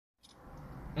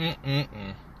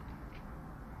Mm-mm-mm.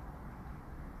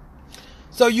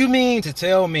 So you mean to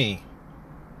tell me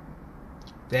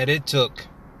that it took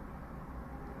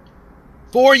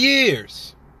 4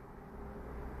 years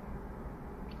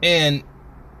and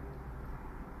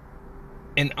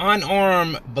an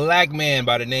unarmed black man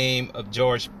by the name of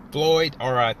George Floyd,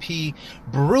 R.I.P.,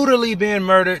 brutally being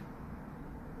murdered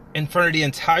in front of the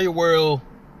entire world,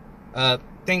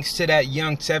 thanks to that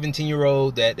young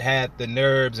 17-year-old that had the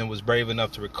nerves and was brave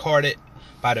enough to record it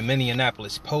by the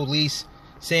Minneapolis police,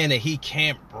 saying that he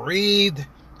can't breathe,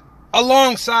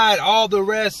 alongside all the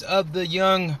rest of the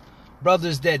young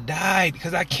brothers that died,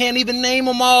 because I can't even name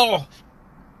them all.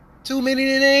 Too many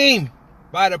to name,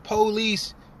 by the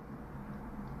police.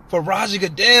 For Roger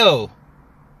Goodell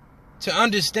to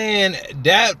understand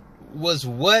that was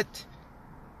what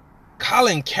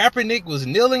Colin Kaepernick was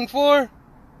kneeling for.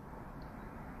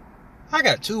 I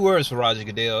got 2 words for Roger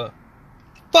Goodell.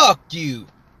 Fuck you.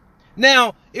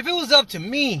 Now, if it was up to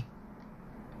me,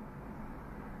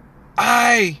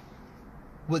 I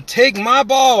would take my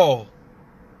ball,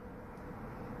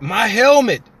 my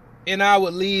helmet, and I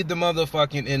would leave the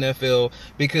motherfucking NFL,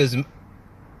 because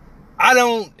I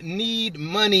don't need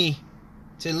money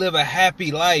to live a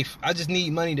happy life. I just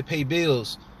need money to pay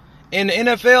bills. And the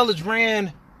NFL is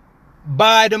ran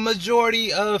by the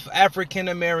majority of African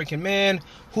American men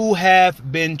who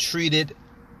have been treated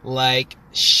like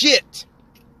shit.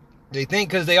 They think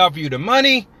because they offer you the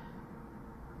money,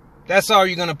 that's all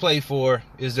you're going to play for,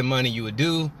 is the money. You would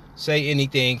do, say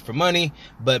anything for money,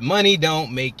 but money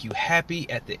don't make you happy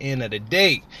at the end of the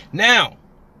day. Now,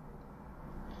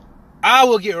 I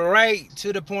will get right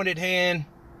to the point at hand.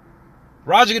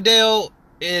 Roger Goodell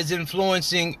is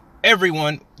influencing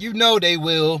everyone. You know they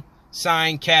will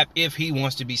sign Cap if he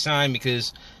wants to be signed,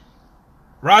 because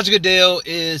Roger Goodell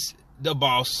is the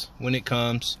boss when it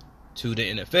comes to the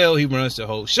NFL. He runs the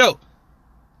whole show.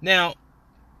 Now,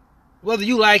 whether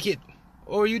you like it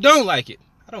or you don't like it,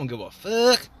 I don't give a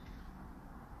fuck.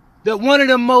 That one of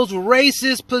the most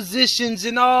racist positions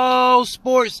in all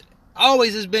sports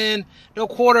always has been the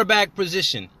quarterback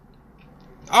position.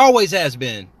 Always has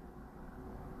been.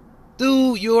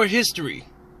 Through your history,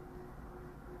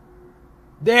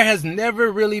 there has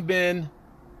never really been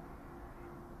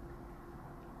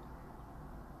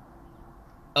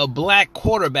a black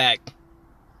quarterback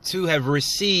to have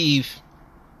received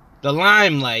the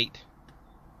limelight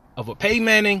of a Peyton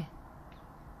Manning,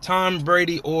 Tom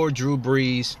Brady, or Drew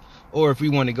Brees, or if we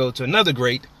want to go to another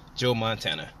great, Joe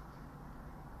Montana.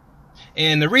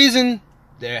 And the reason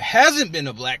there hasn't been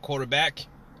a black quarterback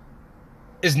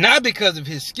is not because of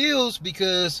his skills,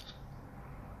 because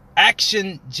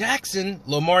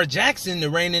Lamar Jackson, the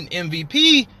reigning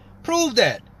MVP, proved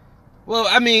that. Well,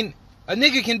 I mean, a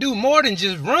nigga can do more than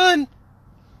just run.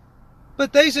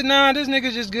 But they said, nah, this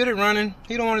nigga's just good at running.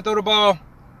 He don't want to throw the ball.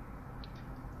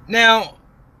 Now,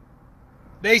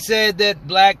 they said that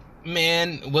black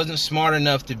men wasn't smart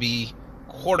enough to be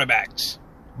quarterbacks.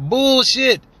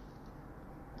 Bullshit.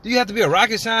 Do you have to be a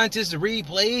rocket scientist to read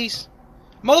plays?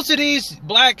 Most of these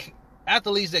black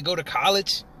athletes that go to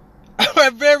college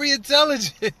are very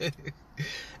intelligent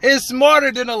and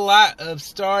smarter than a lot of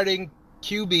starting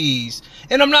QBs.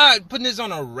 And I'm not putting this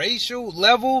on a racial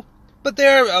level, but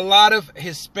there are a lot of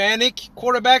Hispanic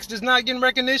quarterbacks that's not getting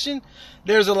recognition.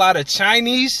 There's a lot of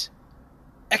Chinese,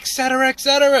 etc.,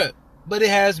 etc. But it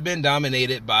has been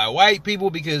dominated by white people,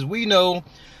 because we know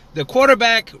the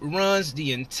quarterback runs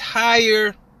the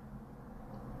entire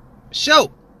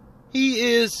show. He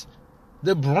is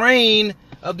the brain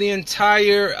of the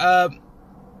entire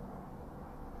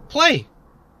play.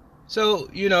 So,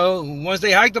 you know, once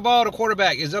they hike the ball, the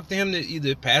quarterback, is up to him to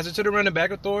either pass it to the running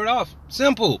back or throw it off.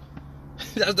 Simple.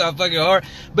 That's not fucking hard.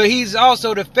 But he's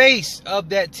also the face of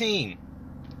that team.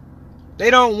 They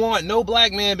don't want no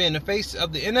black man being the face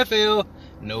of the NFL,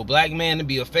 no black man to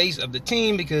be a face of the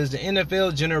team, because the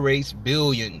NFL generates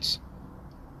billions.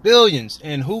 Billions.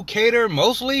 And who cater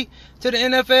mostly to the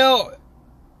NFL?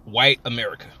 White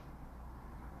America.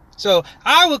 So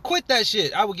I would quit that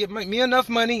shit. I would give me enough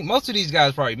money. Most of these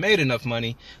guys probably made enough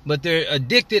money, but they're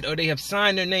addicted, or they have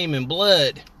signed their name in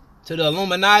blood to the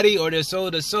Illuminati, or they're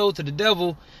sold their soul to the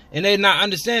devil, and they're not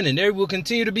understanding. They will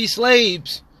continue to be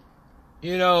slaves,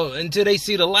 you know, until they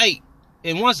see the light.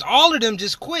 And once all of them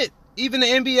just quit, even the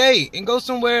NBA, and go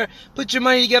somewhere, put your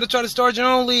money together, try to start your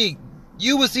own league,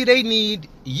 you will see they need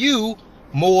you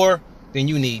more than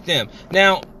you need them.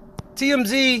 Now,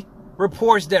 TMZ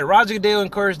reports that Roger Goodell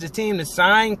encouraged the team to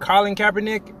sign Colin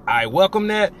Kaepernick. I welcome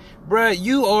that. Bruh,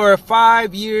 you are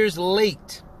 5 years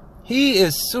late. He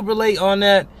is super late on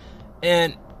that.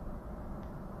 And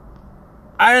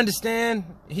I understand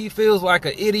he feels like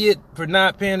an idiot for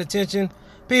not paying attention.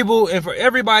 People, and for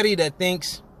everybody that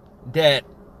thinks that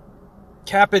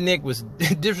Kaepernick was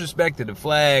disrespected the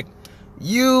flag,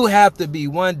 you have to be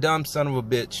one dumb son of a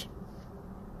bitch.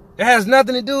 It has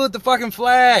nothing to do with the fucking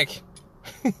flag.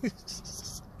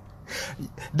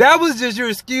 That was just your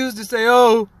excuse to say,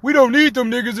 oh, we don't need them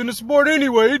niggas in the sport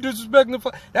anyway. They disrespecting the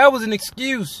flag. That was an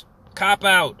excuse. Cop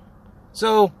out.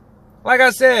 So, like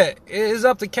I said, it's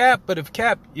up to Cap. But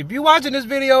if you watching this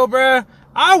video, bruh,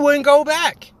 I wouldn't go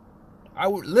back. I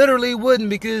literally wouldn't,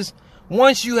 because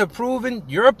once you have proven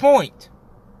your point,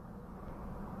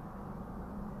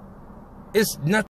 it's nothing.